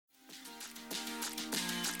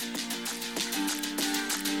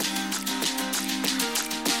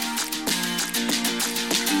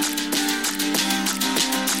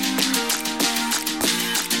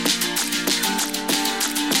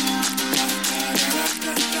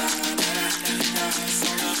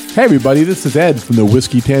Hey everybody, this is Ed from the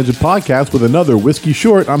Whiskey Tangent Podcast with another Whiskey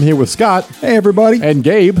Short. I'm here with Scott. Hey everybody. And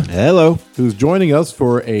Gabe. Hello. Who's joining us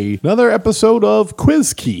for another episode of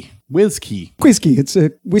Quiz Key. Whiskey. Quizkey. It's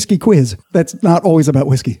a whiskey quiz. That's not always about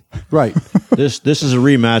whiskey. Right. This is a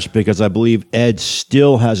rematch because I believe Ed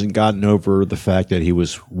still hasn't gotten over the fact that he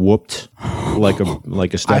was whooped like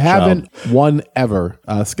a stepchild. I haven't won ever.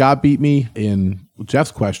 Scott beat me in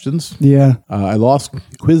Jeff's questions. Yeah. I lost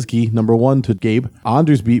Quiz Key number 1 to Gabe.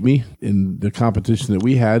 Anders beat me in the competition that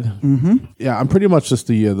we had. Mm-hmm. Yeah, I'm pretty much just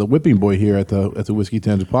the whipping boy here at the Whiskey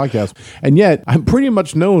Tangent Podcast, and yet I'm pretty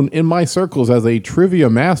much known in my circles as a trivia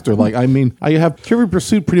master. Like, I mean, I have Trivia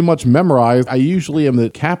Pursuit pretty much memorized. I usually am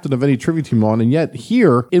the captain of any trivia team on, and yet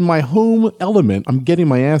here in my home element, I'm getting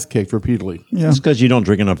my ass kicked repeatedly. Yeah. It's because you don't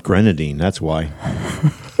drink enough grenadine. That's why.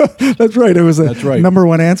 That's right. It was number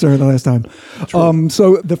one answer the last time.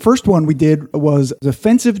 So the first one we did was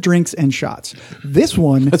offensive drinks and shots. This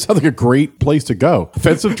one... That sounds like a great place to go.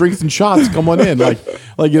 Offensive drinks and shots. Come on in. Like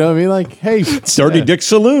you know what I mean? Like, hey. Dirty Dick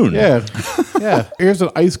Saloon. Yeah. Yeah. Here's an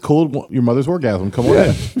ice cold, your mother's orgasm. Come on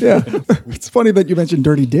in. Yeah. It's funny that you mentioned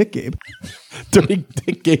Dirty Dick, Gabe. Dirty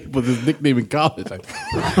Dick Gabe was his nickname in college.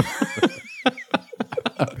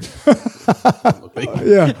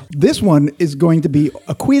 Yeah. This one is going to be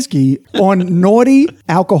a quiz key on naughty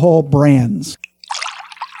alcohol brands.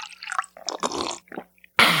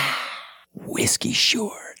 Whiskey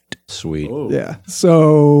Short. Sweet. Yeah.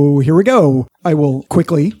 So here we go. I will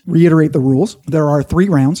quickly reiterate the rules. There are 3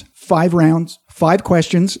 rounds, 5 rounds, 5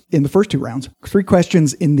 questions in the first 2 rounds, 3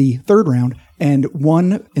 questions in the third round, and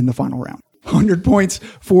 1 in the final round. 100 points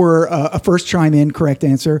for a first chime in correct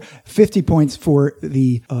answer, 50 points for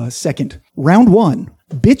the second. Round 1,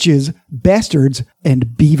 bitches, bastards,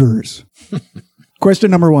 and beavers.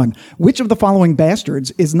 Question number 1. Which of the following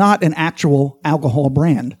bastards is not an actual alcohol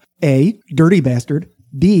brand? A, dirty bastard.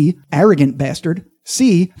 B, arrogant bastard.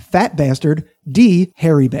 C, fat bastard. D,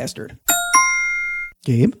 hairy bastard.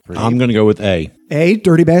 Gabe? I'm going to go with A. A,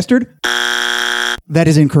 dirty bastard. That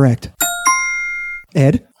is incorrect.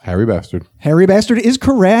 Ed? Hairy bastard. Hairy bastard is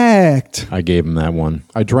correct. I gave him that one.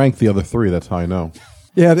 I drank the other 3. That's how I know.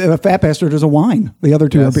 Yeah, the fat bastard is a wine. The other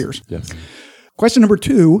 2 are beers. Yes. Question number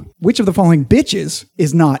 2. Which of the following bitches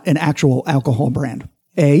is not an actual alcohol brand?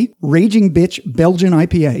 A, Raging Bitch Belgian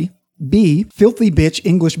IPA. B, Filthy Bitch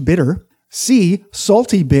English Bitter. C,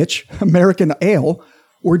 Salty Bitch American Ale.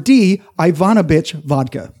 Or D, Ivana Bitch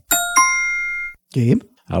Vodka. Gabe?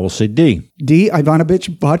 I will say D. D, Ivana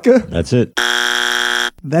Bitch Vodka? That's it.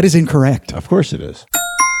 That is incorrect. Of course it is.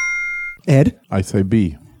 Ed? I say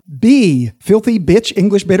B. B, Filthy Bitch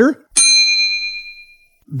English Bitter?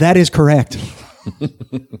 That is correct.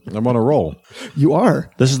 I'm on a roll. You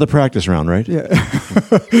are. This is the practice round, right? Yeah.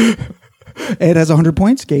 Ed has 100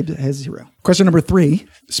 points. Gabe has 0. Question number 3.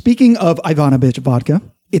 Speaking of Ivana Bitch Vodka,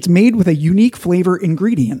 it's made with a unique flavor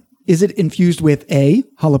ingredient. Is it infused with A,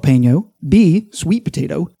 jalapeno, B, sweet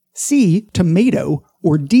potato, C, tomato,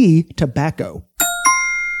 or D, tobacco?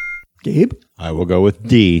 Gabe? I will go with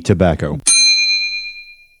D, tobacco.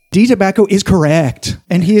 D, tobacco is correct.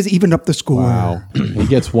 And he has evened up the score. Wow. He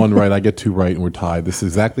gets 1 right. I get 2 right, and we're tied. This is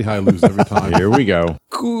exactly how I lose every time. Here we go.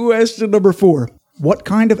 Question number 4. What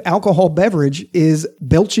kind of alcohol beverage is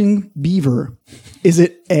Belching Beaver? Is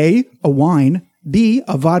it A, a wine, B,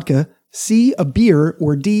 a vodka, C, a beer,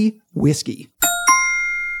 or D, whiskey?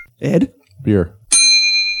 Ed? Beer.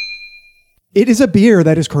 It is a beer.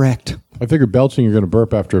 That is correct. I figured belching, you're going to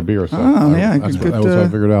burp after a beer. So yeah. that was what I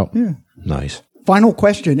figured out. Yeah. Nice. Final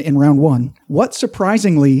question in round 1. What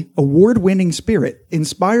surprisingly award-winning spirit,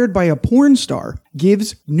 inspired by a porn star,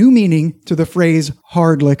 gives new meaning to the phrase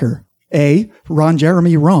hard liquor? A, Ron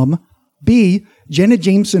Jeremy rum. B, Jenna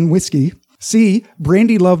Jameson whiskey. C,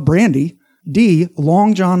 Brandy Love brandy. D,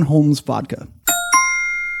 Long John Holmes vodka.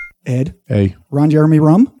 Ed? A. Ron Jeremy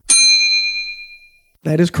rum?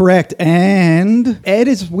 That is correct. And Ed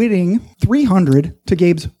is winning 300 to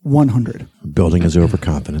Gabe's 100. Building his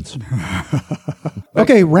overconfidence.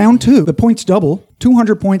 Okay, round 2. The points double.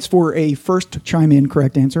 200 points for a first chime-in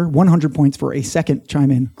correct answer. 100 points for a second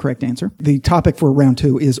chime-in correct answer. The topic for round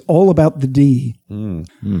 2 is all about the D.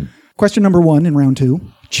 Question number 1 in round 2.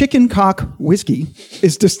 Chicken Cock Whiskey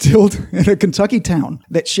is distilled in a Kentucky town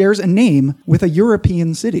that shares a name with a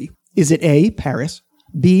European city. Is it A, Paris,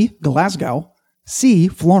 B, Glasgow, C,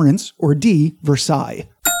 Florence, or D, Versailles?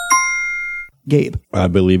 Gabe? I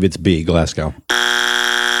believe it's B, Glasgow.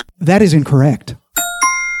 That is incorrect.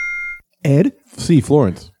 Ed? C,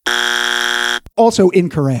 Florence. also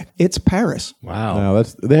incorrect. It's Paris. Wow. No,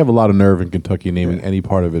 they have a lot of nerve in Kentucky naming any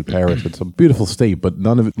part of it Paris. It's a beautiful state, but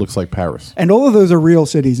none of it looks like Paris. And all of those are real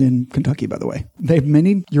cities in Kentucky, by the way. They have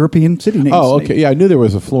many European city names. Oh, okay. Yeah, I knew there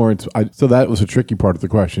was a Florence. So that was a tricky part of the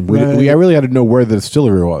question. I really had to know where the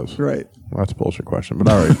distillery was. Right. Well, that's a bullshit question, but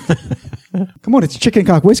all right. Come on, it's Chicken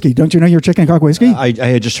Cock Whiskey. Don't you know your Chicken Cock Whiskey? I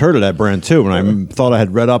had just heard of that brand too, and I thought I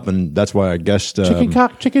had read up, and that's why I guessed. Chicken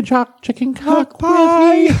cock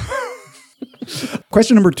pie.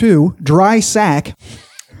 Question number 2. Dry Sack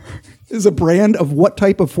is a brand of what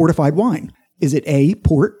type of fortified wine? Is it A,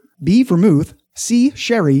 port, B, vermouth, C,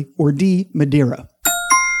 sherry, or D, Madeira?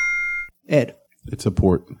 Ed. It's a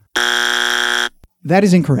port. That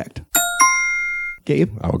is incorrect.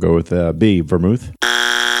 Gabe. I'll go with B, vermouth.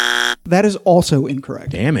 That is also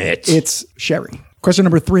incorrect. Damn it! It's sherry. Question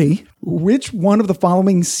number 3. Which one of the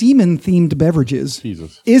following semen-themed beverages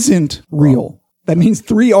isn't real? That means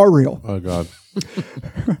 3 are real. Oh, God.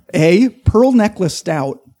 A, Pearl Necklace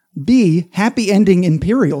Stout. B, Happy Ending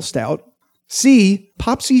Imperial Stout. C,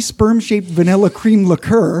 Popsy Sperm-Shaped Vanilla Cream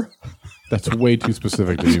Liqueur. That's way too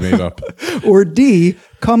specific to be made up. Or D,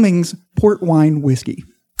 Cummings Port Wine Whiskey.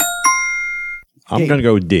 I'm going to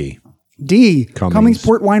go D. D, Cummings. Cummings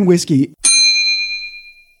Port Wine Whiskey.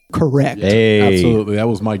 Correct. Hey, Absolutely. That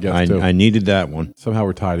was my guess, too. I needed that one. Somehow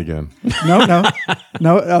we're tied again. No.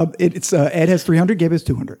 It's Ed has 300, Gabe has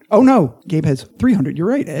 200. Oh, no, Gabe has 300. You're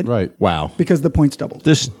right, Ed. Right. Wow, Because the points doubled.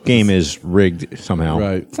 this game is rigged somehow.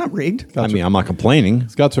 Right. It's not rigged. I mean, I'm not complaining.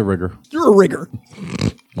 Scott's a rigger. You're a rigger.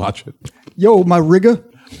 Watch it. Yo, my rigger.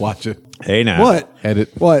 Watch it. Hey now, What?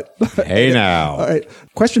 Edit. What? Hey now. All right.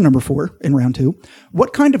 Question number 4 in round 2.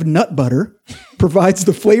 What kind of nut butter provides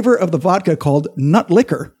the flavor of the vodka called nut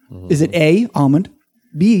liquor? Is it A, almond,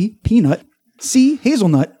 B, peanut, C,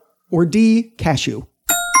 hazelnut, or D, cashew?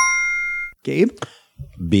 Gabe?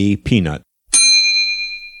 B, peanut.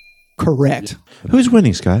 Correct. Who's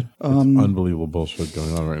winning, Scott? Unbelievable bullshit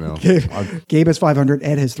going on right now. Gabe has 500.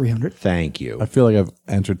 Ed has 300. Thank you. I feel like I've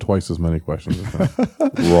answered twice as many questions.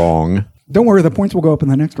 Wrong. Don't worry, the points will go up in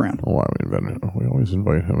the next round. Oh, why we invented it. We always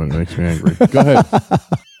invite him and it makes me angry. Go ahead.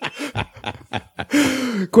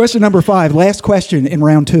 Question number 5, last question in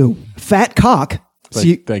round 2. Fat cock,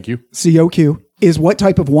 Thank you. COQ, is what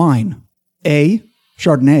type of wine? A,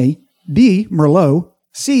 Chardonnay, B, Merlot,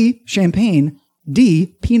 C, Champagne,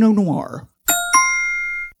 D, Pinot Noir.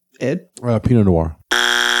 Ed? Pinot Noir.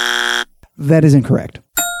 That is incorrect.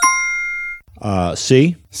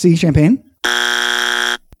 C. C, Champagne?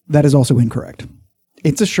 That is also incorrect.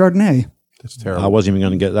 It's a Chardonnay. That's terrible. I wasn't even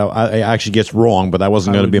going to get that. I actually gets wrong, but that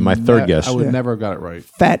wasn't going to be my third guess. I would never have got it right.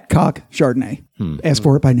 Fat cock Chardonnay. Ask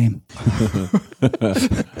for it by name.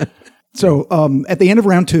 So at the end of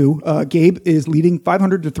round 2, Gabe is leading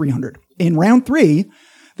 500 to 300. In round 3,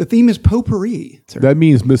 the theme is potpourri. That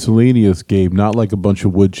means miscellaneous, Gabe, not like a bunch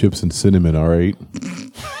of wood chips and cinnamon, all right?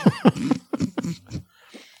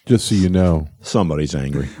 Just so you know. Somebody's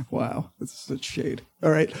angry. Wow, that's such shade. All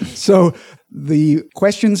right. So the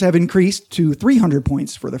questions have increased to 300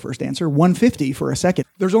 points for the first answer, 150 for a second.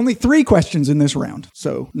 There's only 3 questions in this round,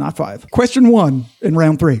 so not 5. Question 1 in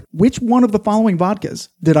round 3. Which one of the following vodkas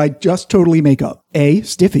did I just totally make up? A,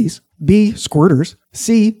 Stiffies, B, Squirters,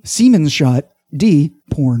 C, Siemens Shot, D,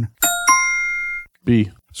 porn.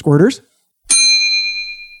 B. Squirters?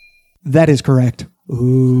 That is correct.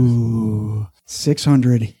 Ooh,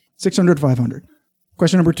 600. 600, 500.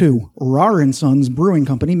 Question number 2. Rar & Sons Brewing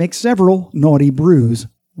Company makes several naughty brews.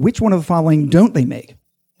 Which one of the following don't they make?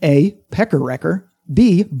 A, Pecker Wrecker,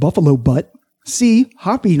 B, Buffalo Butt, C,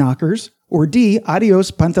 Hoppy Knockers, or D,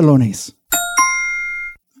 Adios Pantalones?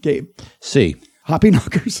 Gabe. C. Hoppy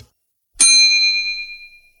Knockers.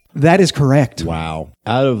 That is correct. Wow.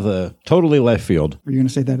 Out of the totally left field. Were you going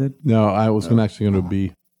to say that, Ed? No, I was actually going to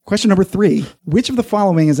be. Question number 3. Which of the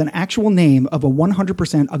following is an actual name of a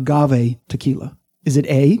 100% agave tequila? Is it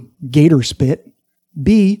A, Gator Spit,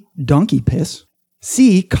 B, Donkey Piss,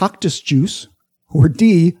 C, Cactus Juice, or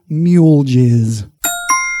D, Mule Jizz?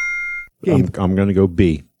 I'm going to go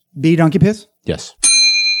B. B, Donkey Piss? Yes.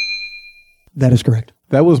 That is correct.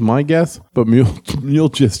 That was my guess, but Mule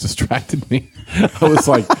just distracted me. I was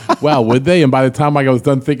like, wow, would they? And by the time I was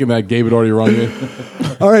done thinking that, Gabe had already rung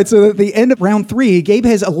it. All right, so at the end of round 3, Gabe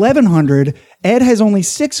has 1,100, Ed has only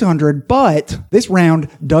 600, but this round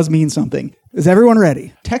does mean something. Is everyone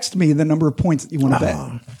ready? Text me the number of points that you want to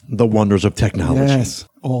bet. The wonders of technology. Yes.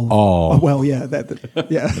 Oh, well, yeah.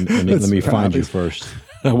 Yeah. Let me find you first.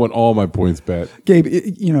 I want all my points bet. Gabe,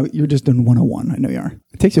 you're just doing 101. I know you are.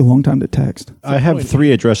 It takes you a long time to text. I have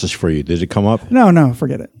 3 addresses for you. Did it come up? No,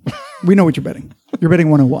 forget it. We know what you're betting. You're betting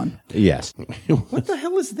 101. Yes. What the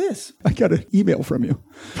hell is this? I got an email from you.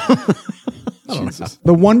 Jesus.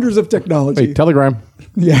 The wonders of technology. Hey, Telegram.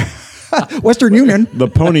 Yeah. Western Union. The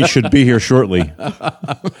pony should be here shortly.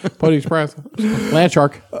 Pony Express. Land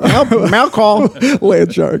Shark. Mount call.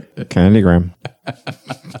 Land Shark. Candygram.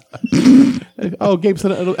 Oh, Gabe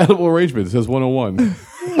said edible arrangement. It says 101.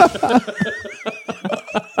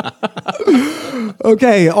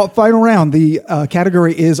 Okay, final round. The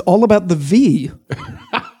category is all about the V.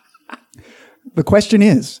 The question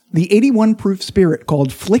is, the 81 proof spirit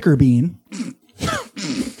called Flicker Bean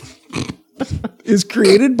is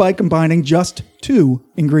created by combining just 2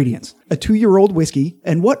 ingredients, a 2-year-old whiskey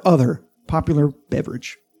and what other popular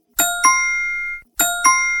beverage?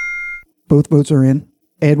 Both votes are in.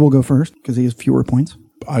 Ed will go first because he has fewer points.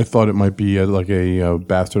 I thought it might be like a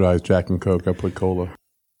bastardized Jack and Coke. I put cola.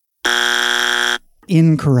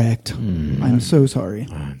 Incorrect. I'm so sorry.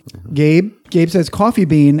 Gabe says coffee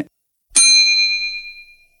bean,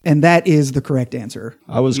 and that is the correct answer.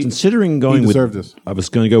 I was considering going He with. deserved this. I was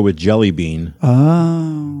going to go with jelly bean.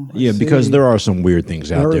 Oh. Yeah, because there are some weird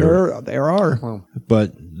things out there. There are.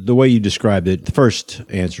 But the way you described it, the first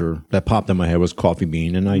answer that popped in my head was coffee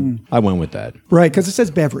bean, and I went with that. Right, because it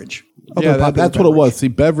says beverage. Yeah, that's what it was. See,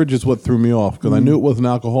 beverage is what threw me off because I knew it wasn't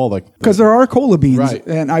alcoholic. Because there are cola beans, Right.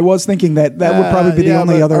 and I was thinking that would probably be the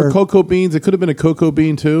only but other. or cocoa beans. It could have been a cocoa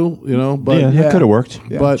bean too, you know. But Yeah, that could have worked.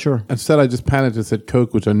 but instead, I just panicked and said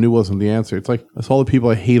Coke, which I knew wasn't the answer. It's like that's all the people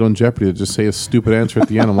I hate on Jeopardy that just say a stupid answer at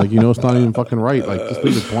the end. I'm like, it's not even fucking right. Like, just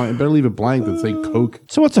leave it blank. Better leave it blank than say Coke.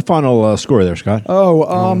 So what's the final score there, Scott?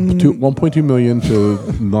 1.2 million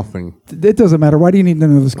to nothing. It doesn't matter. Why do you need to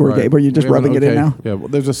know the score, Right. Gabe? Are you just We have rubbing an it in okay- now? Yeah, well,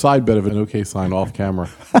 there's a side bet of an okay sign off camera.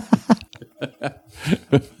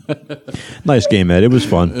 Nice game, Ed. It was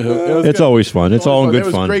fun. It's always fun. It's all in It good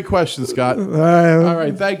was fun. great question, Scott. All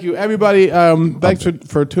right, thank you, everybody. Thanks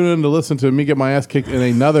for tuning in to listen to me get my ass kicked in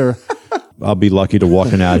another. I'll be lucky to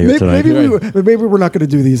walking out here tonight. Maybe we're not going to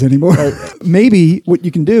do these anymore. Maybe what you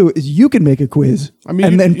can do is you can make a quiz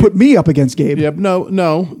and then put me up against Gabe. Yeah, no.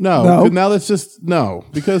 Now that's just no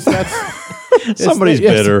because that's Somebody's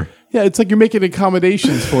bitter. Yeah, it's like you're making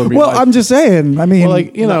accommodations for me. Well, like, I'm just saying. I mean,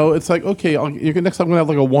 it's like okay, next time I'm gonna have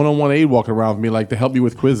like a one-on-one aide walking around with me, like to help you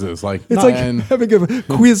with quizzes. Like it's like having a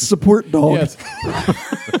quiz support dog. Yes.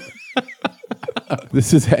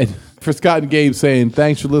 This is Ed for Scott and Gabe saying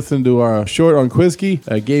thanks for listening to our short on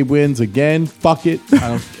Quizkey. Gabe wins again. Fuck it.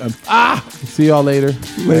 See y'all later.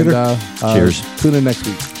 Later. And, Cheers. Tune in next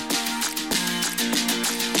week.